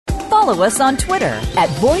follow us on Twitter at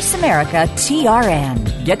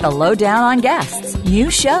VoiceAmericaTRN. Get the lowdown on guests, new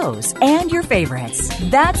shows, and your favorites.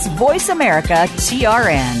 That's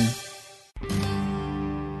VoiceAmericaTRN.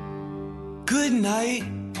 Good night.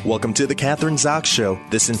 Welcome to the Kathryn Zox Show.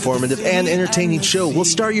 This informative and entertaining show will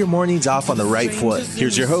start your mornings off on the right foot.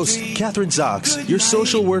 Here's your host, Kathryn Zox, your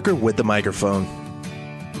social worker with the microphone.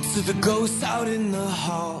 To the ghosts out in the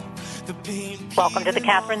hall. Welcome to the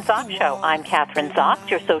Kathryn Zox Show. I'm Kathryn Zox,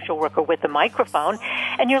 your social worker with the microphone,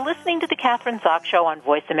 and you're listening to the Kathryn Zox Show on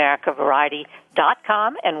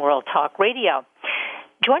VoiceAmericaVariety.com and World Talk Radio.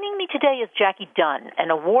 Joining me today is Jacqui Dunne,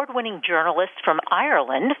 an award-winning journalist from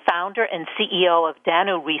Ireland, founder and CEO of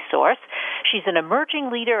Danu Resources. She's an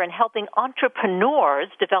emerging leader in helping entrepreneurs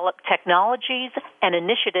develop technologies and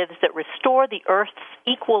initiatives that restore the Earth's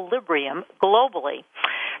equilibrium globally.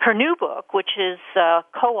 Her new book, which is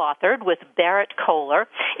co-authored with Barrett Kohler,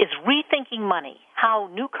 is Rethinking Money, How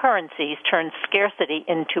New Currencies Turn Scarcity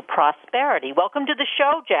into Prosperity. Welcome to the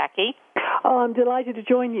show, Jacqui. Oh, I'm delighted to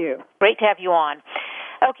join you. Great to have you on.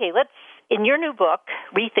 Okay, in your new book,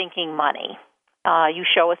 Rethinking Money, you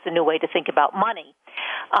show us a new way to think about money.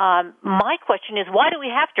 My question is, why do we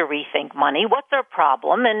have to rethink money? What's our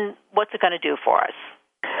problem, and what's it going to do for us?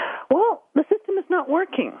 Well, the system is not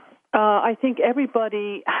working. I think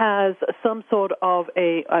everybody has some sort of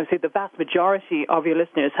I would say the vast majority of your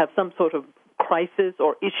listeners have some sort of crisis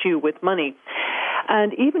or issue with money.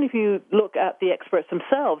 And even if you look at the experts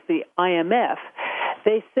themselves, the IMF,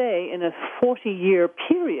 they say in a 40-year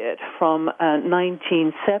period from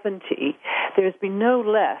 1970, there's been no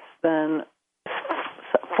less than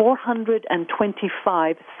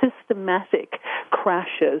 425 systematic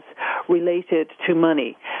crashes related to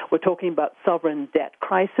money. We're talking about sovereign debt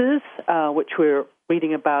crisis, which we're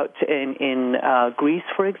reading about in Greece,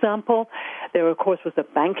 for example. There, of course, was the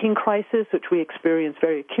banking crisis, which we experienced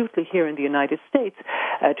very acutely here in the United States,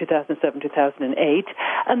 2007, 2008.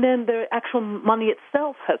 And then the actual money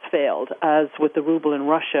itself has failed, as with the ruble in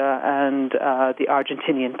Russia and the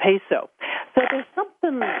Argentinian peso. So there's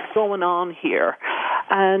something going on here.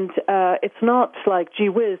 And it's not like, gee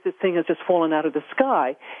whiz, this thing has just fallen out of the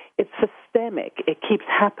sky. It's systemic. It keeps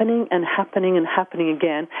happening and happening and happening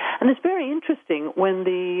again. And it's very interesting when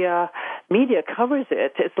the media covers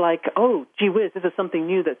it. It's like, oh, gee whiz, this is something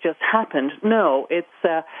new that just happened. No, it's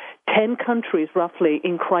 10 countries roughly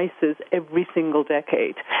in crisis every single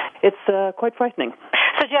decade. It's quite frightening.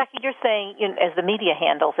 So, Jacqui, you're saying, as the media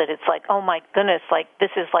handles it, it's like, oh, my goodness, like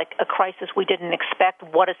this is like a crisis we didn't expect.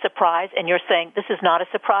 What a surprise. And you're saying this is not a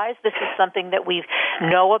surprise. This is something that we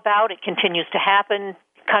know about. It continues to happen,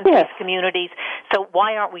 countries, yes, communities. So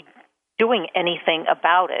why aren't we doing anything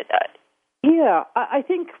about it? Yeah, I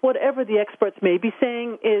think whatever the experts may be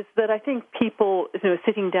saying is that I think people,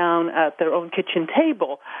 sitting down at their own kitchen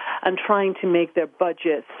table and trying to make their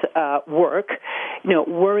budgets work,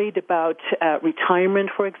 worried about retirement,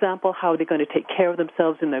 for example, how are they going to take care of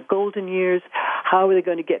themselves in their golden years, how are they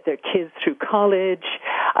going to get their kids through college.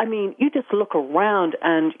 I mean, you just look around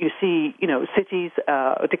and you see, cities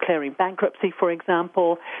declaring bankruptcy, for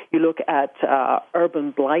example. You look at urban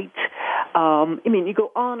blight. You go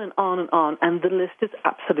on and on and on, and the list is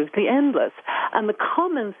absolutely endless. And the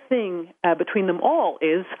common thing between them all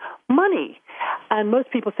is money. And most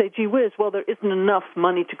people say, gee whiz, well, there isn't enough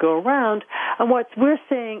money to go around. And what we're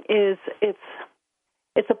saying is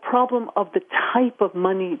it's a problem of the type of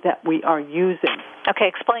money that we are using. Okay,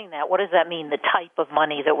 explain that. What does that mean, the type of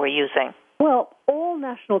money that we're using? Well, all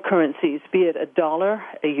national currencies, be it a dollar,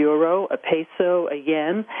 a euro, a peso, a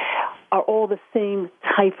yen, are all the same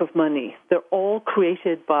type of money. They're all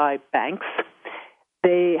created by banks.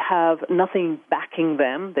 They have nothing backing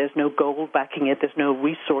them. There's no gold backing it. There's no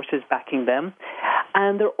resources backing them.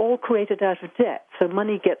 And they're all created out of debt. So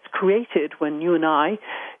money gets created when you and I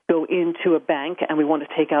go into a bank and we want to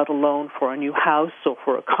take out a loan for a new house or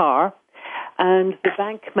for a car. And the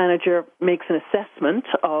bank manager makes an assessment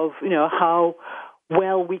of, how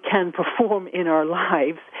well we can perform in our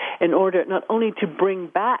lives in order not only to bring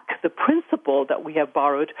back the principal that we have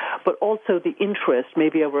borrowed, but also the interest,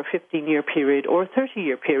 maybe over a 15-year period or a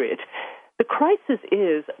 30-year period. The crisis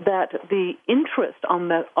is that the interest on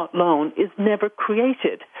that loan is never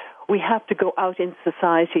created. We have to go out in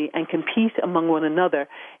society and compete among one another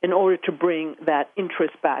in order to bring that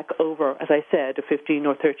interest back over, as I said, a 15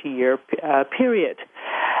 or 30-year period.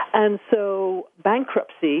 And so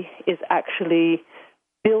bankruptcy is actually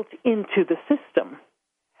built into the system.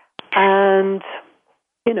 And,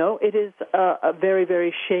 it is a very,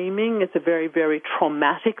 very shaming. It's a very, very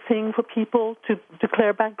traumatic thing for people to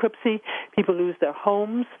declare bankruptcy. People lose their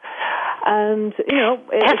homes. And,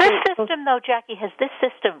 has this system, though, Jacqui, has this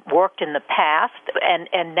system worked in the past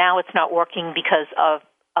and now it's not working because of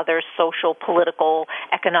other social, political,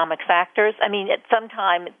 economic factors? I mean, at some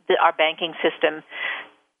time, our banking system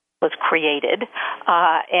was created,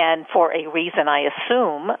 and for a reason, I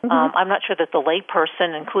assume. I'm not sure that the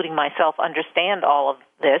layperson, including myself, understand all of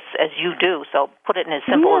this as you do, so put it in as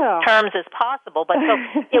simple terms as possible. But so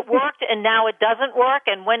it worked, and now it doesn't work,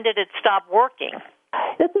 and when did it stop working?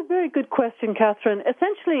 That's a very good question, Kathryn.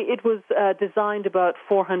 Essentially, it was designed about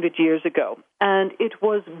 400 years ago, and it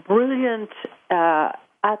was brilliant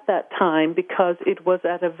at that time because it was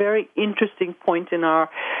at a very interesting point in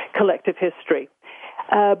our collective history.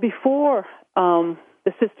 Before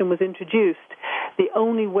the system was introduced, the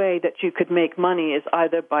only way that you could make money is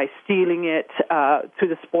either by stealing it through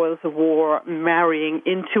the spoils of war, marrying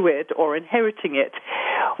into it, or inheriting it.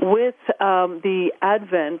 With the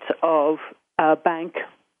advent of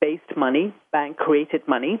bank-based money, bank-created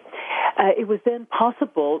money, it was then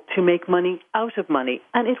possible to make money out of money,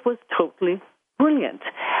 and it was totally brilliant.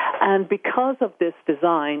 And because of this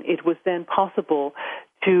design, it was then possible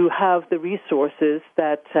to have the resources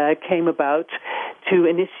that came about to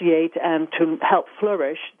initiate and to help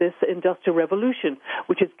flourish this industrial revolution,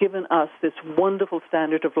 which has given us this wonderful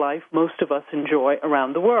standard of life most of us enjoy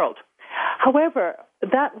around the world. However,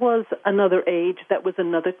 that was another age, that was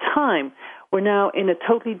another time. We're now in a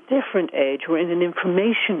totally different age. We're in an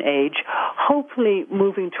information age, hopefully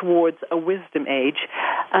moving towards a wisdom age.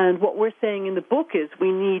 And what we're saying in the book is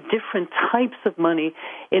we need different types of money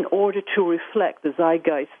in order to reflect the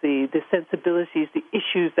zeitgeist, the sensibilities, the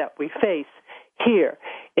issues that we face here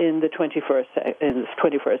in the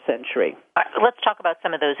 21st century. All right, let's talk about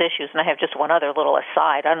some of those issues, and I have just one other little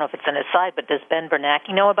aside. I don't know if it's an aside, but does Ben Bernanke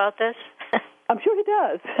know about this? I'm sure he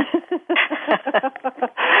does.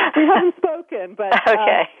 We haven't spoken, but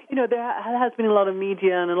okay. There has been a lot of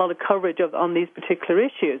media and a lot of coverage on these particular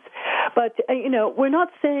issues. But we're not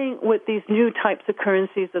saying with these new types of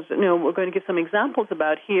currencies, as we're going to give some examples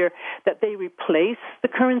about here, that they replace the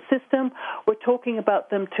current system. We're talking about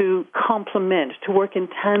them to complement, to work in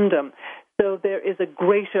tandem. So there is a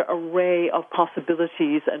greater array of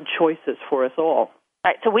possibilities and choices for us all. All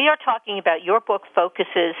right, so we are talking about your book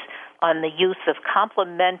focuses on the use of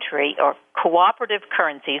complementary or cooperative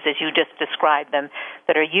currencies, as you just described them,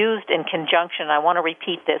 that are used in conjunction, I want to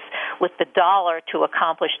repeat this, with the dollar to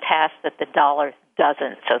accomplish tasks that the dollar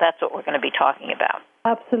doesn't. So that's what we're going to be talking about.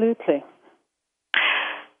 Absolutely.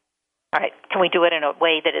 All right, can we do it in a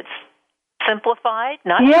way that it's simplified,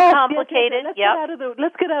 not too complicated? Yes.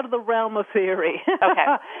 Let's get out of the realm of theory. Okay.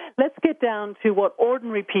 Let's get down to what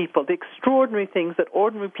ordinary people, the extraordinary things that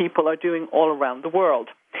ordinary people are doing all around the world.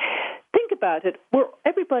 Think about it.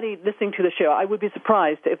 Everybody listening to the show, I would be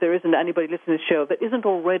surprised if there isn't anybody listening to the show that isn't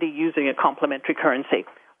already using a complementary currency.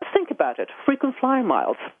 Let's think about it. Frequent flyer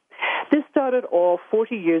miles. This started off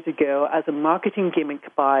 40 years ago as a marketing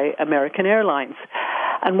gimmick by American Airlines.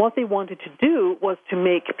 And what they wanted to do was to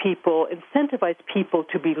incentivize people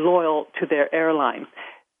to be loyal to their airline.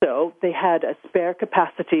 So they had a spare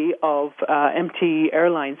capacity of empty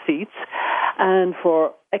airline seats, and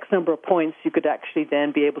for X number of points, you could actually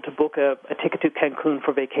then be able to book a ticket to Cancun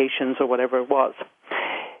for vacations or whatever it was.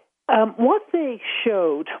 What they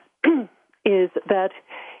showed is that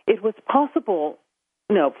it was possible,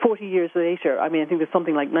 40 years later, I think there's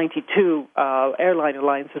something like 92 airline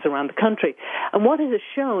alliances around the country. And what it has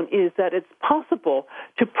shown is that it's possible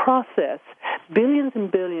to process billions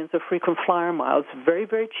and billions of frequent flyer miles very,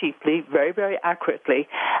 very cheaply, very, very accurately,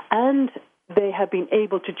 and they have been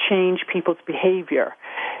able to change people's behavior.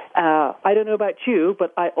 I don't know about you,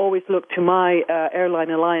 but I always look to my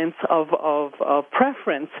airline alliance of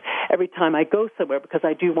preference every time I go somewhere because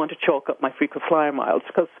I do want to chalk up my frequent flyer miles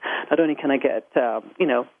because not only can I get,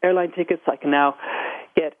 airline tickets, I can now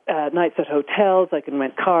get nights at hotels, I can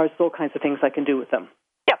rent cars, all kinds of things I can do with them.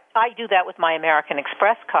 Yeah, I do that with my American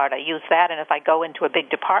Express card. I use that, and if I go into a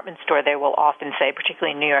big department store, they will often say,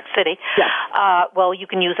 particularly in New York City, well, you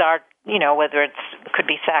can use our, whether it could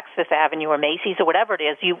be Saks Fifth Avenue or Macy's or whatever it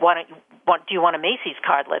is. Do you want a Macy's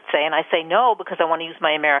card, let's say? And I say no because I want to use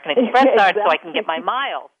my American Express card so I can get my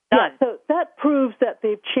miles. Done. Yeah, so that proves that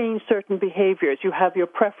they've changed certain behaviors. You have your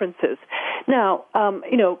preferences. Now,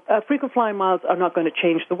 frequent flyer miles are not going to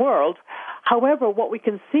change the world. However, what we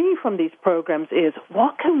can see from these programs is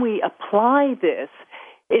what can we apply this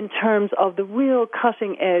in terms of the real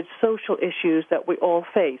cutting-edge social issues that we all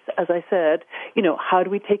face. As I said, how do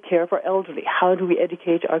we take care of our elderly? How do we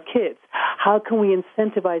educate our kids? How can we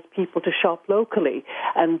incentivize people to shop locally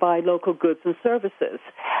and buy local goods and services?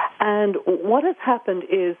 And what has happened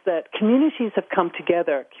is that communities have come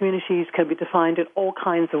together. Communities can be defined in all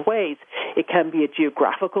kinds of ways. It can be a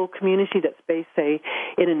geographical community that's based, say,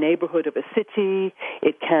 in a neighborhood of a city.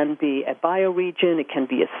 It can be a bioregion. It can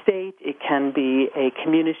be a state. It can be a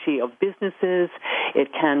community of businesses. It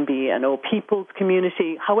can be an old people's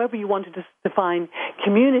community. However you want to define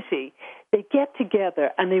community, they get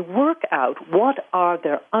together and they work out what are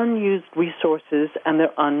their unused resources and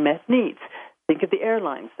their unmet needs. Think of the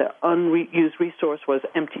airlines. Their unused resource was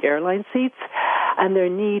empty airline seats, and their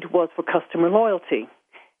need was for customer loyalty.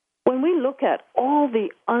 When we look at all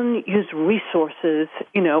the unused resources,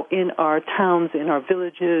 in our towns, in our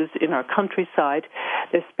villages, in our countryside,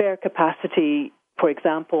 there's spare capacity, for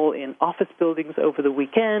example, in office buildings over the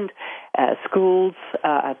weekend, schools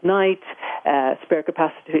at night, spare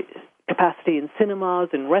capacity in cinemas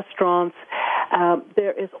and restaurants.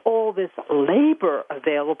 There is all this labor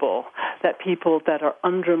available that people that are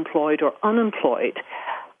underemployed or unemployed.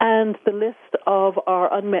 And the list of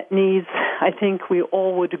our unmet needs, I think we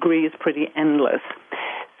all would agree, is pretty endless.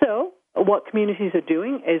 So what communities are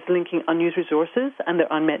doing is linking unused resources and their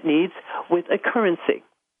unmet needs with a currency.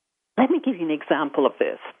 Let me give you an example of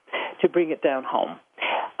this to bring it down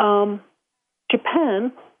home.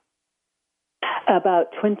 Japan, about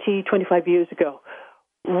 20, 25 years ago,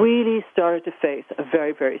 really started to face a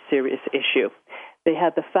very, very serious issue. They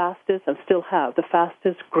had the fastest, and still have, the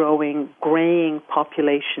fastest growing graying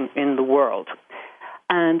population in the world.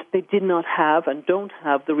 And they did not have and don't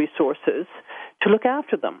have the resources to look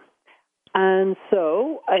after them. And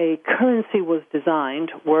so a currency was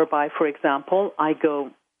designed whereby, for example, I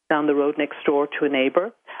go down the road next door to a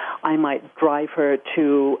neighbor. I might drive her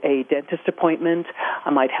to a dentist appointment.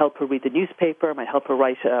 I might help her read the newspaper. I might help her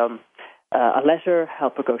write a letter,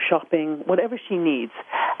 help her go shopping, whatever she needs.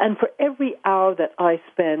 And for every hour that I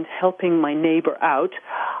spend helping my neighbor out,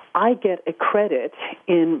 I get a credit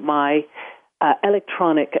in my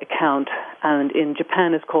electronic account, and in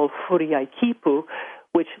Japan it's called furiaikipu,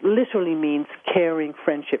 which literally means caring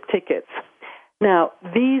friendship tickets. Now,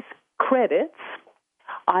 these credits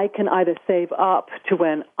I can either save up to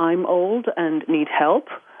when I'm old and need help,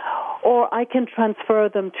 or I can transfer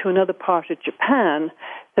them to another part of Japan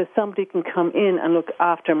so somebody can come in and look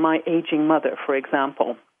after my aging mother, for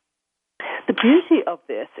example. The beauty of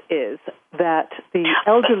this is that the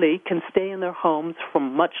elderly can stay in their homes for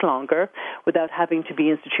much longer without having to be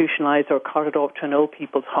institutionalized or carted off to an old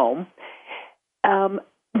people's home.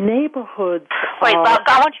 Neighborhoods. Wait,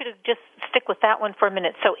 I want you to just stick with that one for a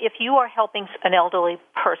minute. So if you are helping an elderly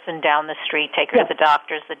person down the street, take her to the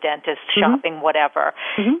doctors, the dentist, shopping, whatever,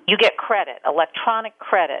 you get credit, electronic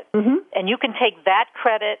credit, and you can take that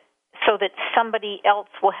credit so that somebody else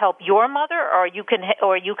will help your mother, or you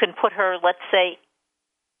can put her, let's say,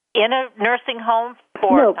 in a nursing home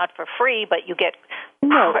for not for free, but you get.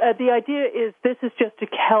 No, the idea is this is just to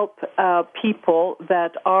help people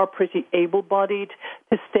that are pretty able-bodied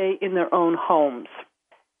to stay in their own homes.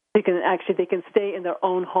 They can stay in their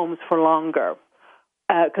own homes for longer.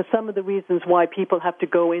 Because some of the reasons why people have to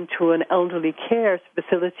go into an elderly care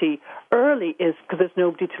facility early is because there's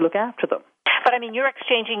nobody to look after them. But, I mean, you're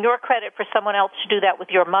exchanging your credit for someone else to do that with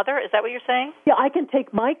your mother? Is that what you're saying? Yeah, I can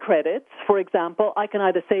take my credits, for example. I can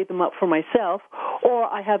either save them up for myself, or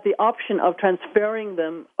I have the option of transferring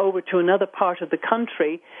them over to another part of the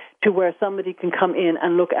country to where somebody can come in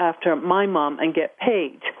and look after my mom and get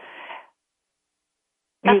paid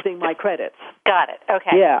using my credits. Got it.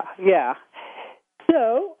 Okay. Yeah.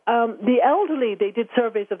 So the elderly, they did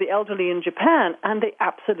surveys of the elderly in Japan, and they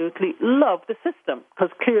absolutely love the system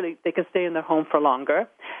because clearly they can stay in their home for longer.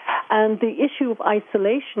 And the issue of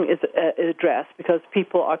isolation is addressed because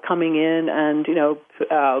people are coming in and,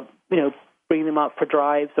 bringing them out for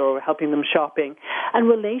drives or helping them shopping, and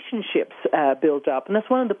relationships build up. And that's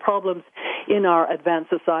one of the problems in our advanced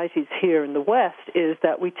societies here in the West is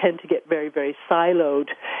that we tend to get very, very siloed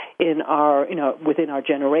in our, within our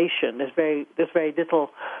generation. There's very little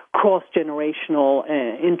cross-generational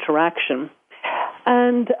interaction.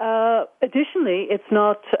 And additionally, it's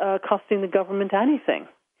not costing the government anything.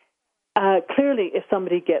 Clearly, if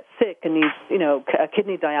somebody gets sick and needs,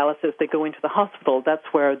 kidney dialysis, they go into the hospital. That's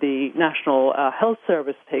where the National Health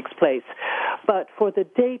Service takes place. But for the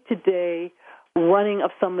day-to-day running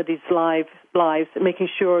of somebody's lives, making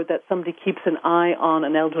sure that somebody keeps an eye on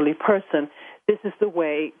an elderly person, this is the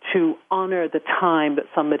way to honor the time that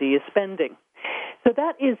somebody is spending. So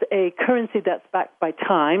that is a currency that's backed by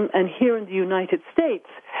time. And here in the United States,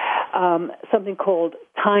 something called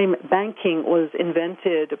time banking was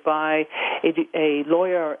invented by a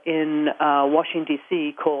lawyer in Washington,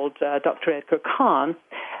 D.C. called Dr. Edgar Kahn.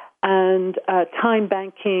 And time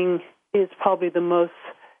banking is probably the most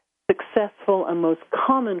successful and most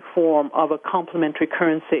common form of a complementary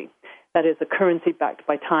currency. That is, a currency backed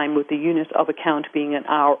by time with the unit of account being an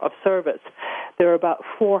hour of service. There are about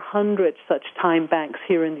 400 such time banks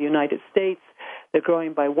here in the United States. They're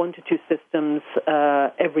growing by 1 to 2 systems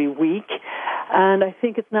every week. And I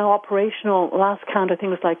think it's now operational. Last count, I think,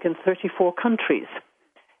 was like in 34 countries.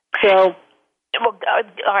 So, well,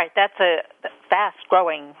 all right, that's a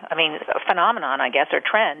fast-growing, phenomenon, I guess, or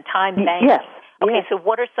trend, time banking. Yes. Okay, so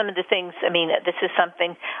what are some of the things, this is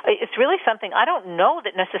something, it's really something, I don't know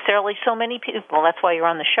that necessarily so many people, that's why you're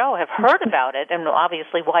on the show, have heard about it, and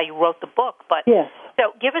obviously why you wrote the book. But yes.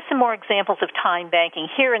 So give us some more examples of time banking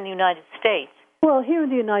here in the United States. Well, here in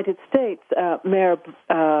the United States, Mayor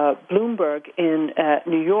Bloomberg in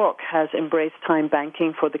New York has embraced time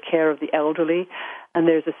banking for the care of the elderly, and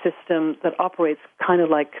there's a system that operates kind of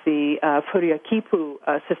like the Furyakipu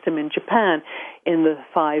system in Japan in the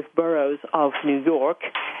 5 boroughs of New York.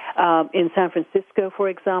 In San Francisco, for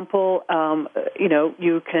example,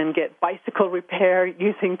 you can get bicycle repair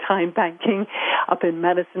using time banking. Up in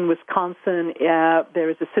Madison, Wisconsin, there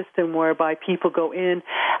is a system whereby people go in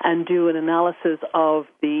and do an analysis of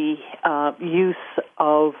the use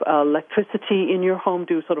of electricity in your home,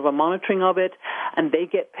 do sort of a monitoring of it, and they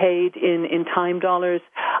get paid in time dollars.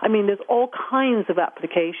 There's all kinds of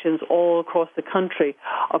applications all across the country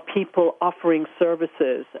of people offering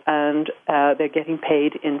services, and they're getting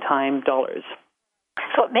paid in time dollars.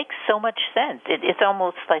 So it makes so much sense. It's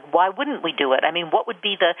almost like, why wouldn't we do it? What would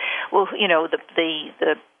be the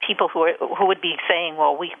people who would be saying,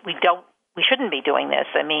 well, we shouldn't be doing this?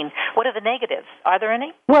 What are the negatives? Are there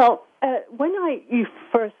any? Well, when you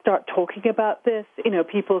first start talking about this,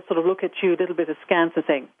 people sort of look at you a little bit askance and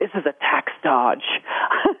saying, this is a tax dodge.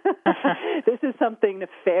 This is something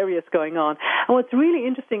nefarious going on. And what's really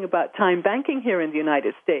interesting about time banking here in the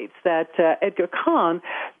United States, that Edgar Kahn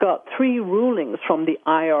got 3 rulings from the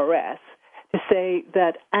IRS to say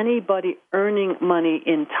that anybody earning money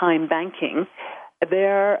in time banking,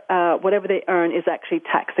 whatever they earn is actually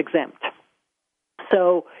tax exempt.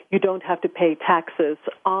 So you don't have to pay taxes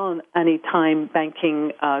on any time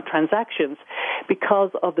banking transactions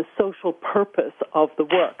because of the social purpose of the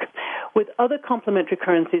work. With other complementary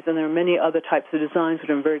currencies, and there are many other types of designs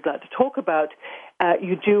that I'm very glad to talk about,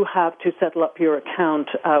 you do have to settle up your account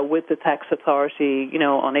with the tax authority,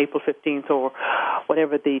 on April 15th or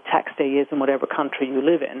whatever the tax day is in whatever country you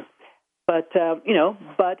live in. But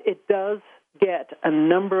it does get a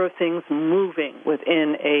number of things moving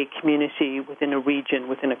within a community, within a region,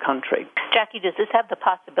 within a country. Jacqui, does this have the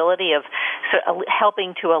possibility of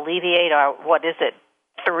helping to alleviate our,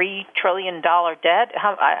 $3 trillion debt?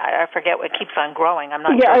 I forget what keeps on growing. I'm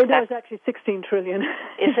not sure. Yeah, it's actually $16 trillion.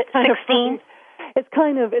 Is it 16? It's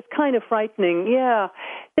kind of frightening. Yeah,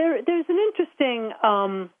 there's an interesting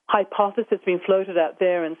hypothesis being floated out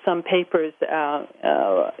there in some papers that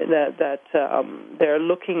they're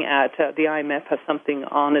looking at. The IMF has something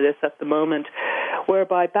on this at the moment,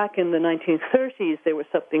 whereby back in the 1930s there was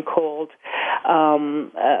something called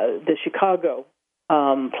the Chicago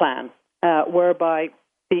plan, whereby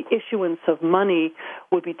the issuance of money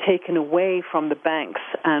would be taken away from the banks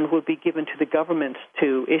and would be given to the government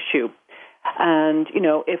to issue. And,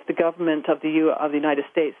 if the government of the United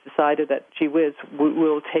States decided that, gee whiz,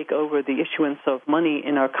 we'll take over the issuance of money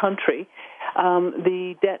in our country,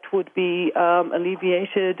 the debt would be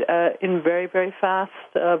alleviated in very, very fast,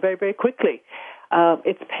 very, very quickly.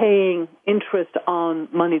 It's paying interest on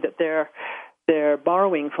money that they're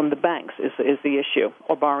borrowing from the banks is the issue,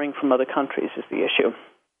 or borrowing from other countries is the issue.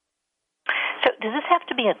 So does this have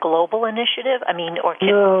to be a global initiative?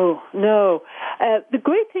 No. The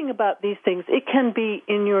great thing about these things, it can be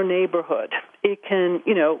in your neighborhood. It can,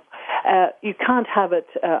 you can't have it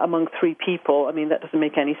among 3 people. That doesn't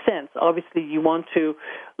make any sense. Obviously, you want to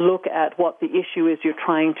look at what the issue is you're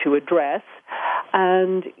trying to address.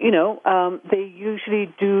 And, they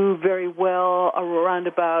usually do very well around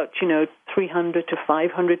about, 300 to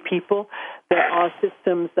 500 people. There are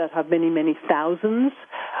systems that have many, many thousands,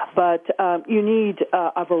 but you need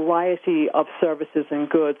a variety of services and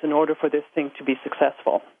goods in order for this thing to be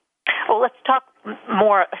successful. Well, let's talk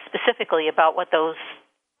more specifically about what those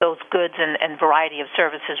goods and variety of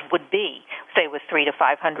services would be, say with 300 to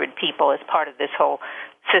 500 people as part of this whole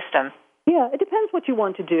system. Yeah, it depends what you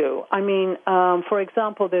want to do. For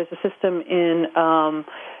example, there's a system in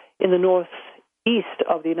the east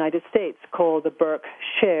of the United States called the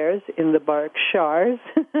Berkshires in the Berkshires,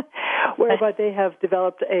 whereby they have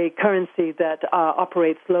developed a currency that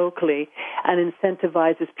operates locally and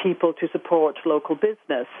incentivizes people to support local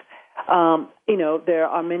business. There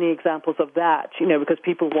are many examples of that, because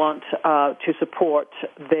people want to support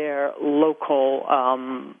their local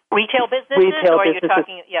retail businesses. You're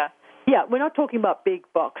talking, Yeah, we're not talking about big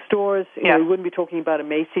box stores. We wouldn't be talking about a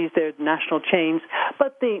Macy's. They're national chains.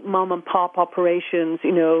 But the mom-and-pop operations,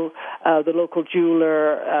 the local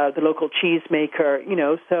jeweler, the local cheesemaker,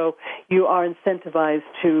 so you are incentivized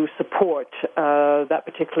to support that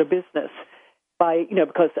particular business by,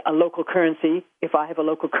 because a local currency, if I have a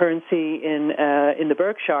local currency in the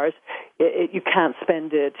Berkshires, you can't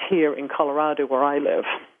spend it here in Colorado where I live.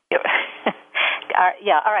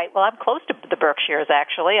 All right. Well, I'm close to the Berkshires,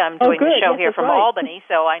 actually. I'm doing the show here from Albany,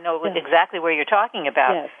 so I know exactly where you're talking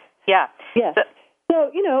about. Yes. So,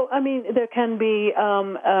 there can be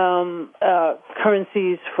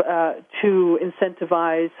currencies to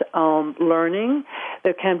incentivize learning.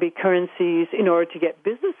 There can be currencies in order to get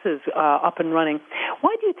businesses up and running.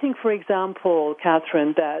 Why do you think, for example,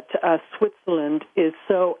 Kathryn, that Switzerland is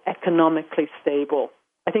so economically stable?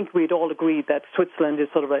 I think we'd all agree that Switzerland is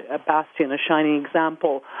sort of a bastion, a shining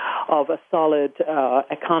example of a solid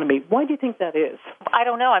economy. Why do you think that is? I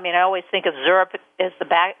don't know. I always think of Zurich as the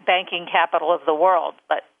banking capital of the world,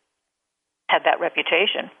 but had that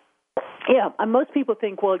reputation. Yeah, and most people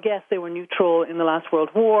think, well, yes, they were neutral in the last World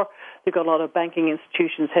War. They've got a lot of banking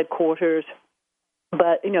institutions, headquarters.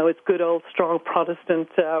 But, it's good old strong Protestant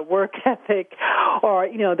work ethic, or,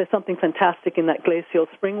 there's something fantastic in that glacial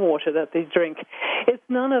spring water that they drink. It's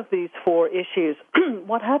none of these four issues.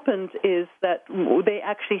 What happens is that they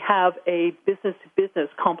actually have a business-to-business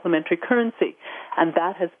complementary currency, and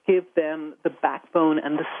that has given them the backbone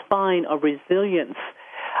and the spine of resilience.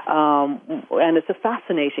 And it's a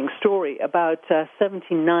fascinating story. About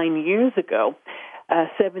 79 years ago,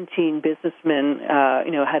 17 businessmen,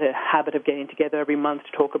 had a habit of getting together every month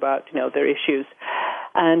to talk about, their issues.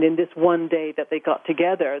 And in this one day that they got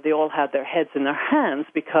together, they all had their heads in their hands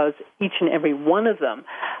because each and every one of them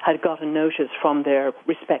had got a notice from their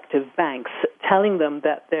respective banks telling them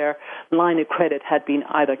that their line of credit had been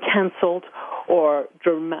either canceled or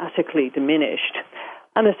dramatically diminished.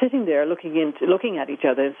 And they're sitting there looking at each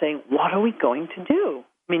other and saying, what are we going to do?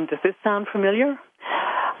 Does this sound familiar?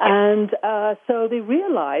 And so they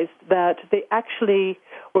realized that they actually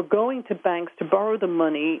were going to banks to borrow the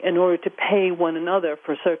money in order to pay one another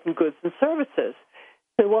for certain goods and services.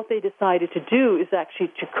 So what they decided to do is actually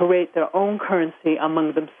to create their own currency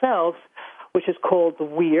among themselves, which is called the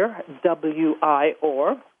WIR,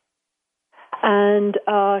 W-I-R. And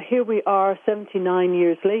here we are 79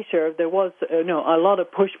 years later. There was a lot of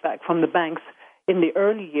pushback from the banks in the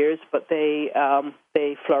early years, but they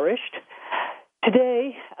flourished.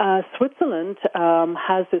 Today, Switzerland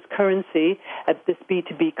has this currency, this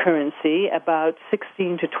B2B currency. About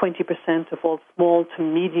 16 to 20% of all small to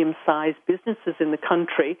medium-sized businesses in the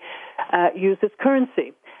country use this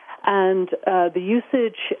currency. And the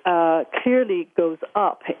usage clearly goes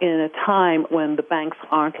up in a time when the banks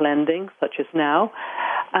aren't lending, such as now,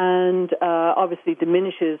 and obviously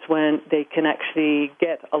diminishes when they can actually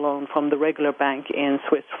get a loan from the regular bank in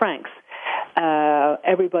Swiss francs.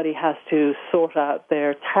 Everybody has to sort out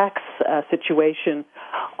their tax situation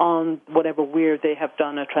on whatever WIR they have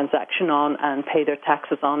done a transaction on and pay their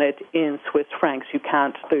taxes on it in Swiss francs.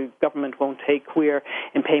 The government won't take WIR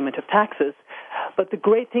in payment of taxes. But the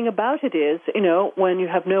great thing about it is, when you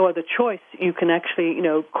have no other choice, you can actually,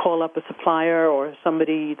 call up a supplier or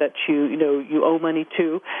somebody that you owe money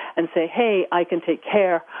to and say, hey, I can take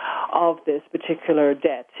care of this particular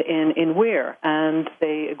debt in WIR. And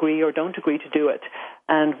they agree or don't agree to do it.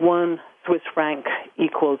 And 1 Swiss franc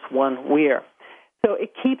equals 1 WIR. So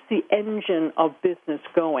it keeps the engine of business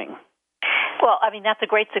going. Well, that's a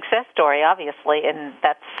great success story, obviously, and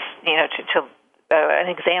that's, an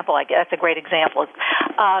example. That's a great example.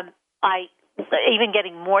 Even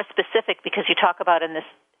getting more specific, because you talk about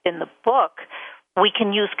in the book, we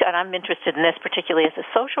can use, and I'm interested in this particularly as a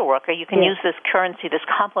social worker, you can use this currency, this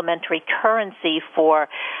complementary currency for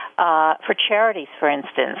charities, for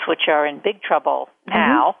instance, which are in big trouble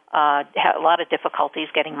now, have a lot of difficulties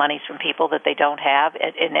getting monies from people that they don't have,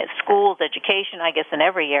 in schools, education, I guess in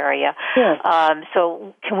every area. Yeah.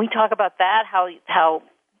 So can we talk about that, how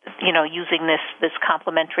using this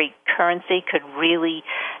complementary currency could really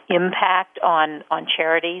impact on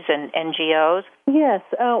charities and NGOs? Yes.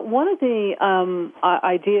 One of the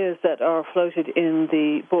ideas that are floated in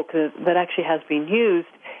the book that actually has been used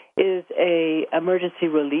is a emergency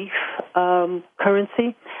relief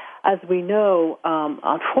currency. as we know,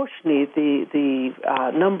 unfortunately, the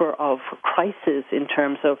number of crises in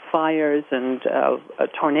terms of fires and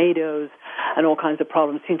tornadoes and all kinds of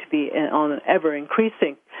problems seem to be on ever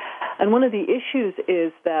increasing. And one of the issues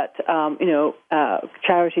is that,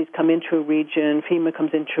 charities come into a region, FEMA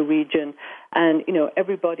comes into a region, and,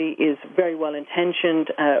 everybody is very well intentioned,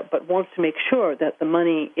 but wants to make sure that the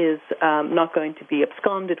money is not going to be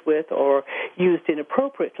absconded with or used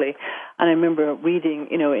inappropriately. And I remember reading,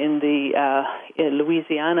 in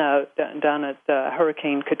Louisiana, down at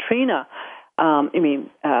Hurricane Katrina,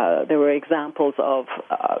 there were examples of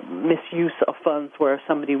misuse of funds where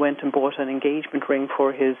somebody went and bought an engagement ring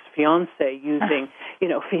for his fiancée using,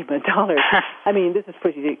 FEMA dollars. I mean, this is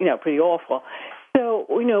pretty awful. So,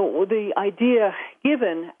 the idea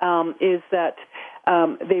given is that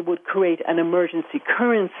they would create an emergency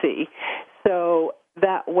currency, so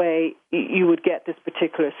that way you would get this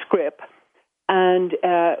particular scrip. And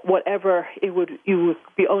whatever you would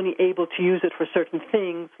be only able to use it for certain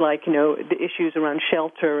things, like the issues around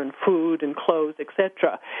shelter and food and clothes,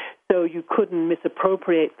 etc. So you couldn't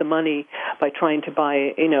misappropriate the money by trying to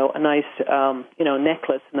buy a nice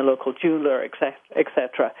necklace in the local jeweler,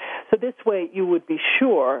 etc. So this way you would be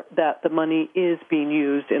sure that the money is being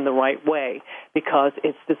used in the right way because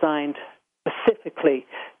it's designed specifically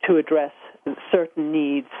to address certain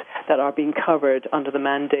needs that are being covered under the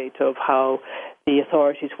mandate of how the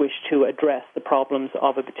authorities wish to address the problems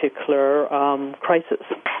of a particular crisis.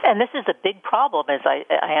 And this is a big problem, as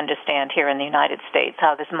I understand, here in the United States,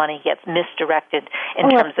 how this money gets misdirected in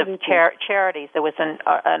terms of charities. There was an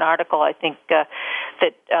article, I think, that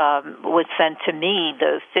was sent to me.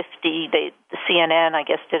 The CNN, I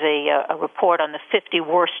guess, did a report on the 50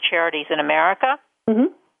 worst charities in America. Mm-hmm.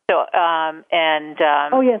 So,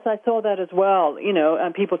 oh yes, I saw that as well.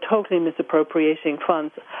 And people totally misappropriating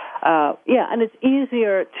funds. And it's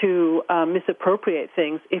easier to misappropriate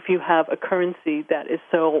things if you have a currency that is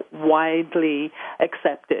so widely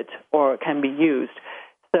accepted or can be used.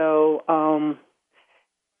 So,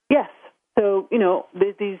 yes. So,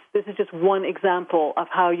 this is just one example of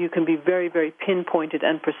how you can be very, very pinpointed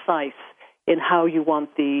and precise in how you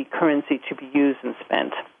want the currency to be used and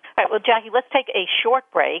spent. All right, well, Jacqui, let's take a short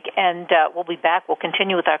break, and we'll be back. We'll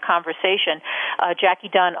continue with our conversation. Jacqui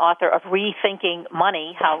Dunne, author of Rethinking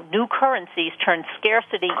Money, How New Currencies Turn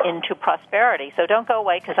Scarcity into Prosperity. So don't go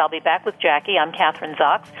away, because I'll be back with Jacqui. I'm Kathryn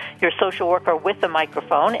Zox, your social worker with the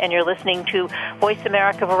microphone, and you're listening to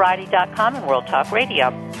VoiceAmericaVariety.com and World Talk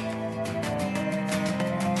Radio.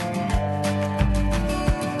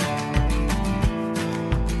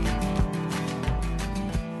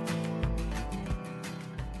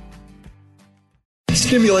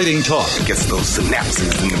 Stimulating talk. Gets those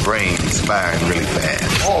synapses in the brain firing really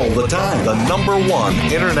fast. All the time. The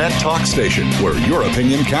 #1 Internet talk station where your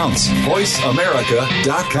opinion counts.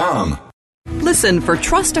 VoiceAmerica.com. Listen for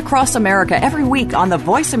Trust Across America every week on the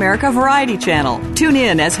Voice America Variety Channel. Tune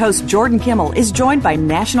in as host Jordan Kimmel is joined by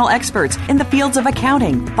national experts in the fields of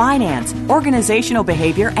accounting, finance, organizational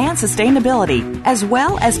behavior, and sustainability, as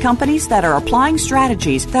well as companies that are applying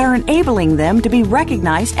strategies that are enabling them to be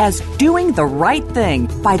recognized as doing the right thing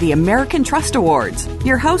by the American Trust Awards.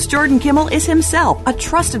 Your host Jordan Kimmel is himself a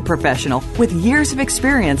trusted professional with years of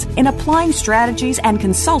experience in applying strategies and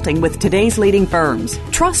consulting with today's leading firms.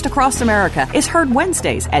 Trust Across America is heard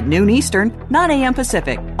Wednesdays at noon Eastern, 9 a.m.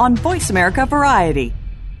 Pacific on Voice America Variety.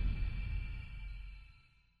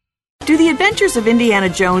 Do the adventures of Indiana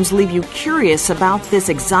Jones leave you curious about this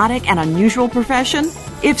exotic and unusual profession?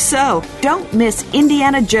 If so, don't miss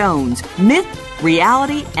Indiana Jones, Myth,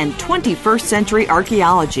 Reality, and 21st Century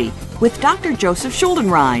Archaeology with Dr. Joseph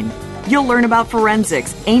Schuldenrein. You'll learn about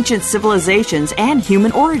forensics, ancient civilizations, and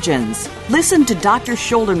human origins. Listen to Dr.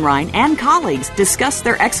 Schuldenrein and colleagues discuss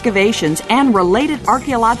their excavations and related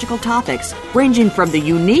archaeological topics, ranging from the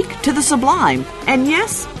unique to the sublime, and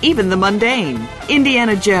yes, even the mundane.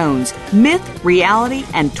 Indiana Jones, Myth, Reality,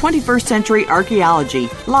 and 21st Century Archaeology,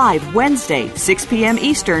 live Wednesday, 6 p.m.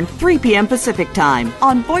 Eastern, 3 p.m. Pacific Time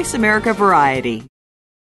on Voice America Variety.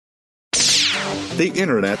 The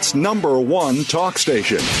Internet's #1 talk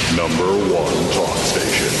station. #1 talk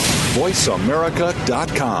station.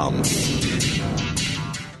 VoiceAmerica.com.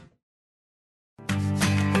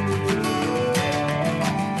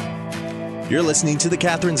 You're listening to The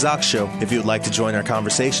Kathryn Zox Show. If you would like to join our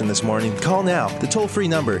conversation this morning, call now. The toll-free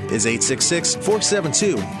number is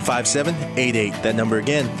 866-472-5788. That number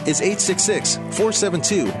again is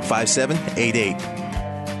 866-472-5788.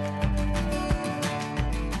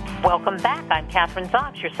 Welcome back. I'm Kathryn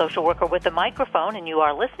Zox, your social worker with the microphone, and you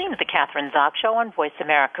are listening to The Kathryn Zox Show on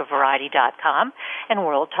VoiceAmericaVariety.com and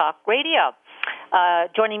World Talk Radio.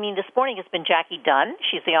 Joining me this morning has been Jacqui Dunne.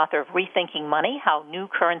 She's the author of Rethinking Money, How New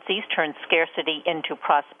Currencies Turn Scarcity into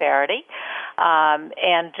Prosperity.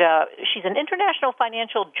 And she's an international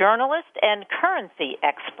financial journalist and currency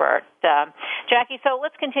expert. Jacqui, so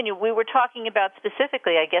let's continue. We were talking about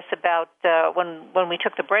specifically, I guess, about when we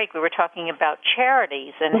took the break, we were talking about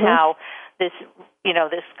charities and how this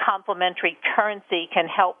complementary currency can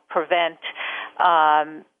help prevent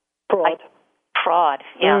fraud,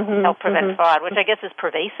 help prevent fraud, which I guess is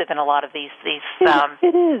pervasive in a lot of these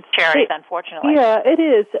charities, unfortunately. Yeah, it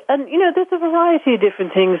is. And, there's a variety of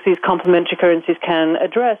different things these complementary currencies can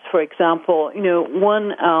address. For example,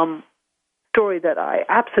 one story that I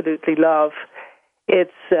absolutely love,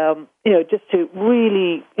 it's, just to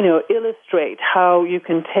really, illustrate how you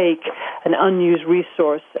can take an unused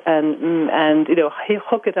resource and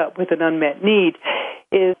hook it up with an unmet need,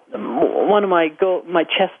 is one of my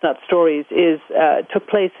chestnut stories took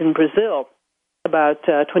place in Brazil about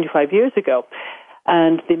 25 years ago.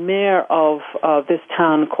 And the mayor of this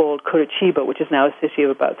town called Curitiba, which is now a city of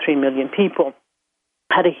about 3 million people,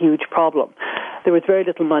 had a huge problem. There was very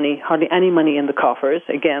little money, hardly any money in the coffers.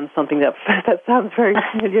 Again, something that sounds very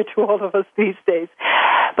familiar to all of us these days.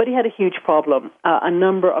 But he had a huge problem. A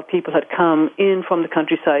number of people had come in from the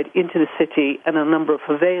countryside into the city, and a number of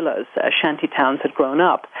favelas, shanty towns, had grown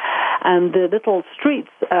up. And the little streets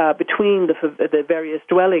between the various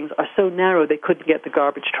dwellings are so narrow they couldn't get the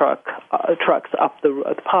garbage trucks up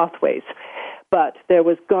the pathways. But there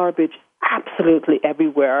was garbage absolutely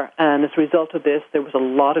everywhere, and as a result of this, there was a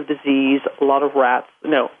lot of disease, a lot of rats,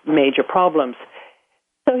 major problems.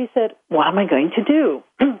 So he said, what am I going to do?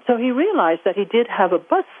 So he realized that he did have a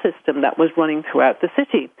bus system that was running throughout the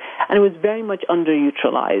city, and it was very much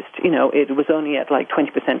underutilized. It was only at like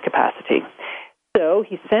 20% capacity. So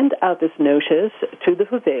he sent out this notice to the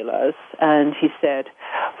favelas, and he said,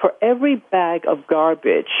 for every bag of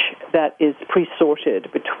garbage that is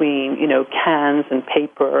pre-sorted between, cans and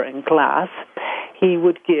paper and glass, he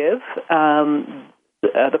would give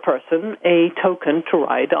the person a token to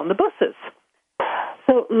ride on the buses.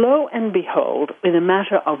 So lo and behold, in a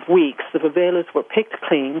matter of weeks, the favelas were picked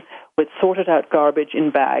clean with sorted out garbage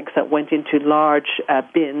in bags that went into large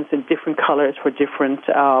bins in different colors for different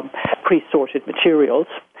pre-sorted materials.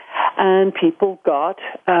 And people got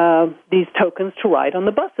these tokens to ride on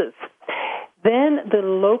the buses. Then the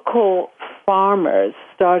local farmers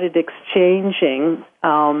started exchanging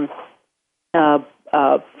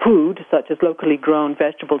food, such as locally grown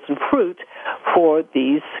vegetables and fruit, for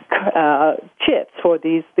these chips, for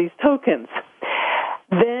these tokens.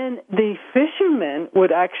 Then the fishermen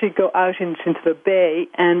would actually go out into the bay,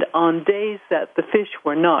 and on days that the fish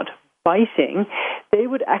were not biting, they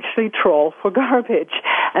would actually trawl for garbage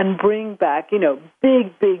and bring back,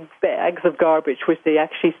 big bags of garbage, which they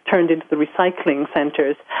actually turned into the recycling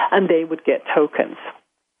centers, and they would get tokens.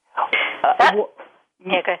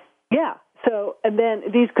 Yeah. So, and then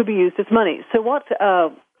these could be used as money. So what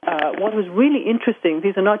was really interesting,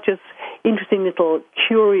 these are not just interesting little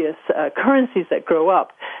curious currencies that grow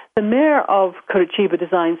up. The mayor of Curitiba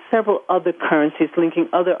designed several other currencies linking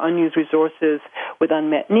other unused resources with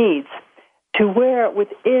unmet needs, to where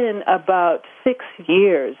within about 6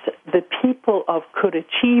 years, the people of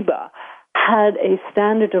Curitiba had a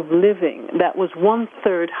standard of living that was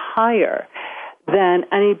 1/3 higher than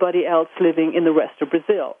anybody else living in the rest of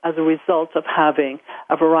Brazil as a result of having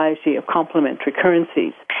a variety of complementary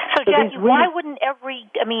currencies. So Jacqui, why wouldn't I've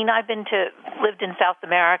lived in South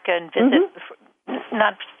America and visit,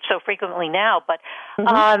 not so frequently now, but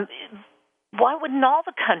why wouldn't all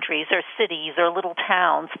the countries or cities or little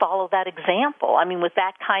towns follow that example? I mean, with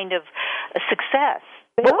that kind of success.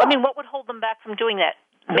 What would hold them back from doing that?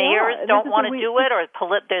 Mayors don't want to do it, or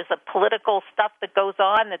there's a political stuff that goes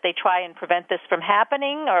on that they try and prevent this from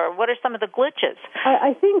happening, or what are some of the glitches?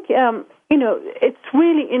 I think, it's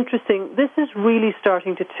really interesting. This is really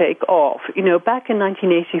starting to take off. Back in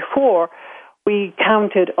 1984, we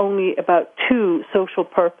counted only about 2 social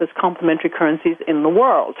purpose complementary currencies in the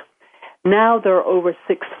world. Now there are over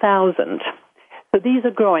 6,000. So these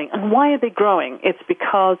are growing. And why are they growing? It's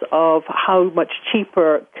because of how much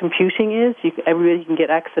cheaper computing is. Everybody can get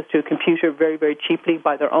access to a computer very, very cheaply,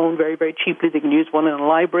 by their own, very, very cheaply. They can use one in a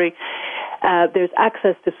library. There's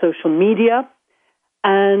access to social media.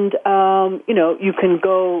 And, you can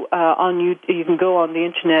go on the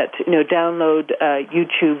internet, download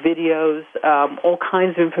YouTube videos. All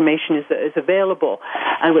kinds of information is available,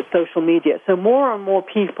 and with social media. So more and more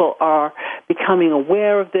people are becoming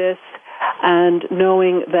aware of this, and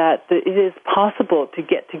knowing that it is possible to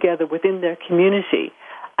get together within their community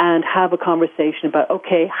and have a conversation about,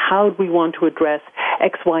 okay, how do we want to address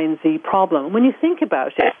X, Y, and Z problem. When you think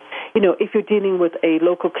about it, if you're dealing with a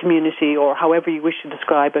local community or however you wish to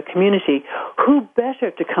describe a community, who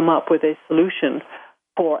better to come up with a solution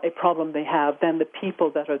for a problem they have than the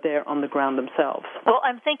people that are there on the ground themselves? Well,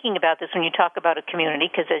 I'm thinking about this when you talk about a community,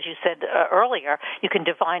 because as you said earlier, you can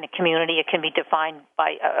define a community. It can be defined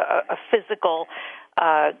by a physical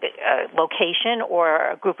location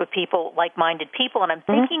or a group of people, like-minded people. And I'm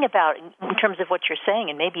thinking about, in terms of what you're saying,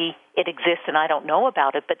 and maybe it exists and I don't know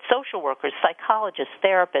about it, but social workers, psychologists,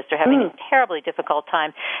 therapists are having a terribly difficult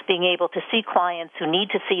time being able to see clients who need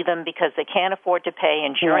to see them because they can't afford to pay.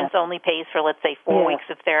 Insurance only pays for, let's say, 4 weeks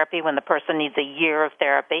of therapy when the person needs a year of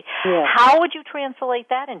therapy. How would you translate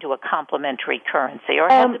that into a complementary currency, or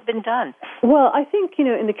has it been done? Well, I think,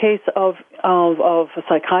 in the case of a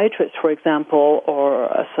psychiatrist, for example, or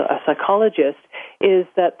a psychologist, is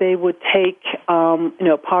that they would take,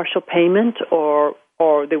 partial payment or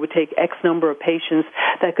they would take X number of patients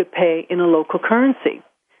that could pay in a local currency.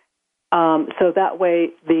 So that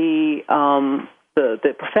way the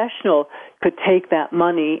professional could take that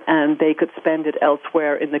money and they could spend it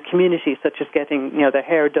elsewhere in the community, such as getting, their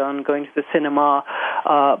hair done, going to the cinema,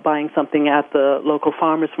 buying something at the local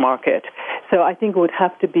farmers market. So I think it would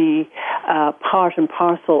have to be part and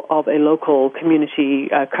parcel of a local community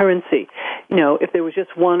currency. If there was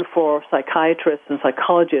just one for psychiatrists and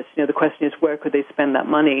psychologists, the question is where could they spend that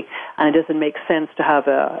money? And it doesn't make sense to have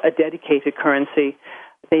a dedicated currency.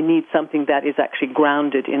 They need something that is actually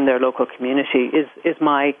grounded in their local community, is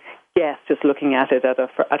my guess, just looking at it at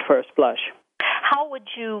first blush. How would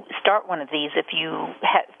you start one of these if you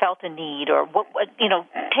felt a need, or what?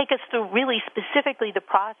 Take us through really specifically the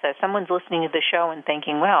process. Someone's listening to the show and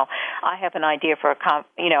thinking, "Well, I have an idea for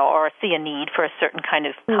or see a need for a certain kind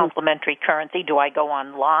of complementary currency. Do I go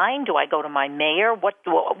online? Do I go to my mayor? What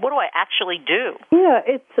do I actually do?" Yeah,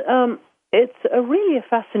 it's a really a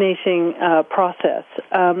fascinating process,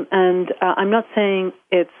 and I'm not saying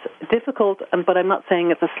it's difficult, but I'm not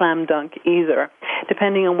saying it's a slam dunk either,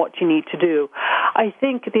 depending on what you need to do. I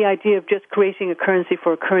think the idea of just creating a currency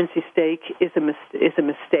for a currency stake is a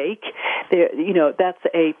mistake. That's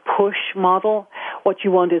a push model. What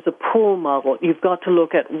you want is a pull model. You've got to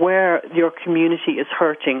look at where your community is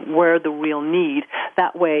hurting, where the real need.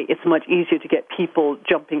 That way, it's much easier to get people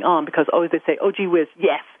jumping on because always they say, "Oh, gee whiz,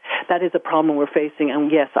 yes, that is a problem we're facing,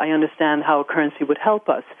 and yes, I understand how a currency would help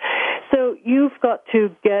us." So you've got to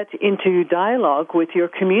get into dialogue with your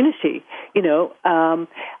community,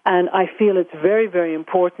 and I feel it's very, very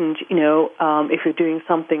important, if you're doing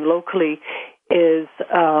something locally, is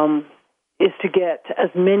to get as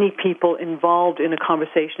many people involved in a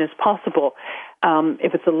conversation as possible.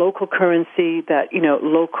 If it's a local currency that,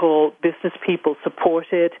 local business people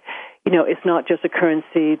support it, it's not just a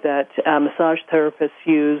currency that massage therapists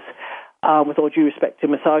use. With all due respect to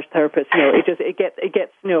massage therapists,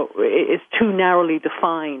 it's too narrowly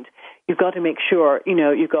defined. You've got to make sure,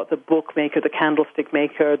 you've got the bookmaker, the candlestick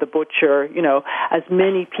maker, the butcher, as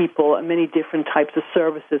many people and many different types of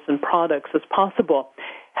services and products as possible.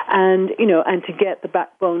 And to get the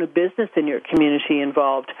backbone of business in your community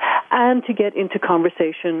involved, and to get into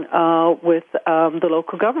conversation with the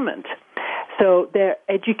local government. So they're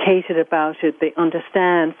educated about it, they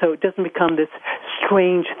understand, so it doesn't become this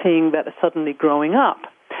strange thing that is suddenly growing up.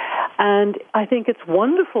 And I think it's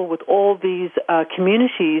wonderful with all these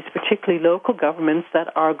communities, particularly local governments,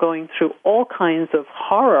 that are going through all kinds of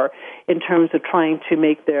horror in terms of trying to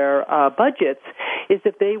make their budgets, is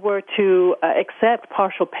if they were to accept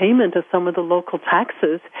partial payment of some of the local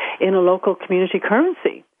taxes in a local community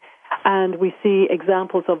currency. And we see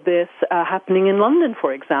examples of this happening in London,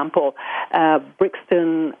 for example.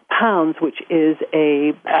 Brixton Pounds, which is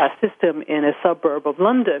a system in a suburb of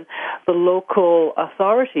London, the local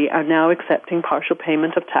authority are now accepting partial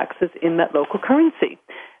payment of taxes in that local currency.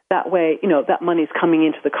 That way, that money is coming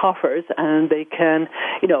into the coffers and they can,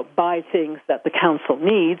 buy things that the council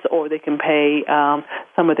needs, or they can pay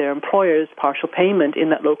some of their employers partial payment in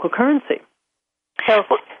that local currency. So,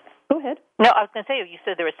 go ahead. No, I was going to say, you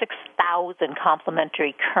said there are 6,000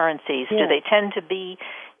 complementary currencies. Yeah. Do they tend to be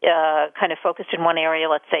kind of focused in one area,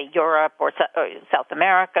 let's say Europe or South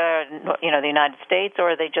America, the United States,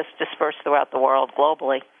 or are they just dispersed throughout the world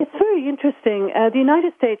globally? It's very interesting. The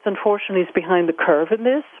United States, unfortunately, is behind the curve in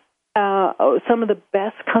this. Some of the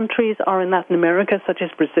best countries are in Latin America, such as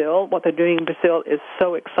Brazil. What they're doing in Brazil is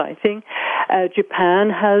so exciting. Japan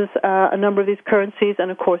has a number of these currencies, and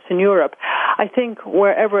of course in Europe. I think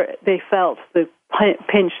wherever they felt the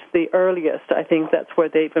pinch the earliest, I think that's where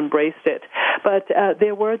they've embraced it. But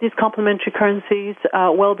there were these complementary currencies